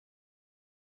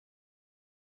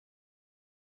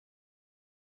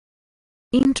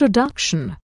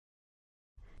Introduction.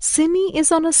 Simi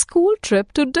is on a school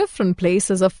trip to different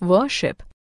places of worship.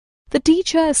 The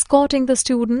teacher escorting the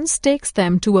students takes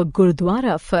them to a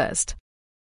gurdwara first.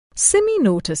 Simi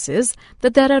notices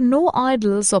that there are no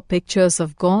idols or pictures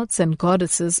of gods and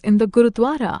goddesses in the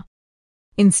gurdwara.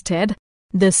 Instead,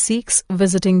 the Sikhs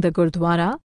visiting the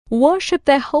gurdwara worship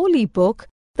their holy book,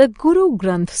 the Guru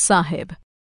Granth Sahib.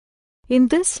 In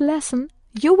this lesson,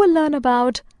 you will learn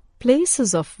about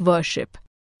places of worship.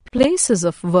 Places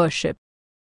of worship.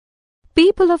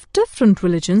 People of different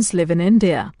religions live in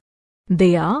India.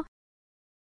 They are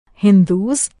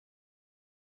Hindus,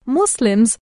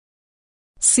 Muslims,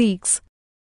 Sikhs,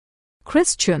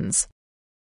 Christians.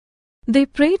 They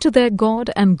pray to their God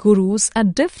and gurus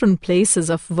at different places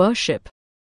of worship.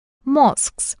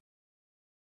 Mosques.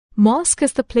 Mosque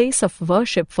is the place of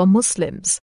worship for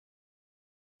Muslims.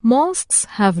 Mosques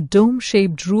have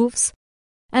dome-shaped roofs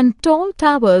and tall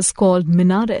towers called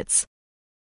minarets.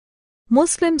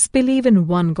 Muslims believe in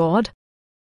one God,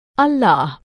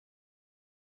 Allah.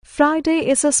 Friday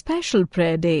is a special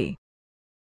prayer day.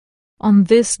 On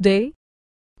this day,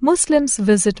 Muslims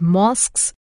visit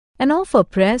mosques and offer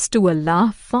prayers to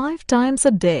Allah 5 times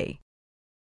a day.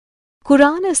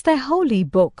 Quran is their holy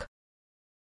book.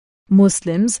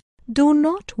 Muslims do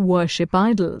not worship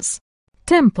idols.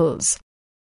 Temples.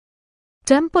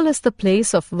 Temple is the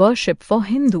place of worship for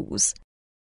Hindus.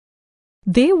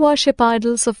 They worship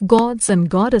idols of gods and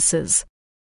goddesses.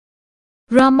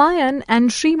 Ramayana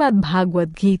and Srimad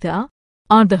Bhagavad Gita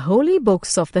are the holy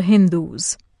books of the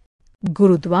Hindus.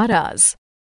 Gurudwaras.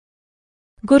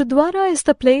 Gurudwara is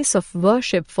the place of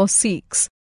worship for Sikhs.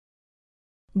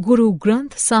 Guru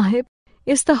Granth Sahib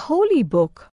is the holy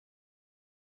book.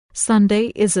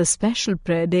 Sunday is a special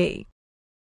prayer day.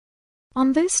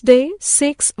 On this day,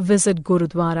 Sikhs visit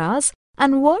Gurudwaras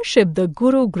and worship the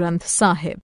Guru Granth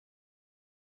Sahib.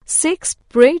 Sikhs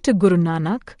pray to Guru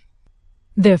Nanak,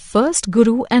 their first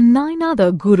Guru, and 9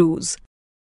 other Gurus.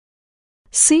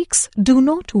 Sikhs do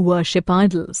not worship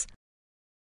idols.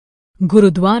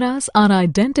 Gurudwaras are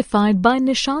identified by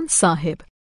Nishan Sahib.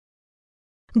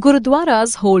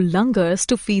 Gurudwaras hold langars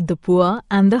to feed the poor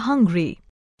and the hungry.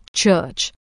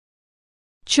 Church.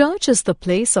 Church is the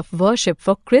place of worship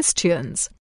for Christians.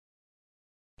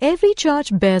 Every church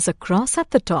bears a cross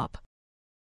at the top.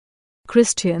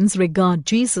 Christians regard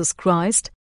Jesus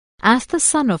Christ as the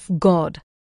Son of God.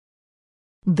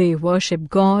 They worship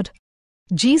God,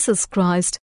 Jesus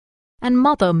Christ, and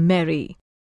Mother Mary.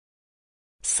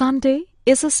 Sunday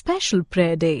is a special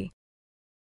prayer day.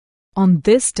 On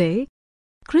this day,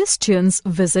 Christians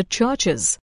visit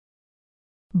churches.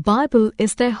 Bible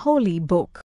is their holy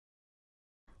book.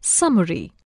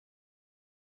 Summary.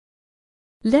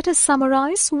 Let us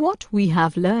summarize what we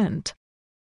have learned.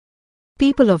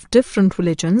 People of different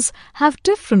religions have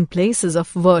different places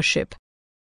of worship.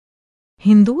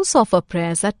 Hindus offer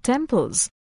prayers at temples.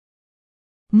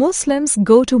 Muslims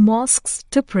go to mosques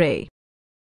to pray.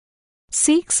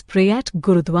 Sikhs pray at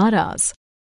gurudwaras.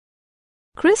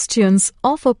 Christians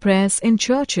offer prayers in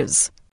churches.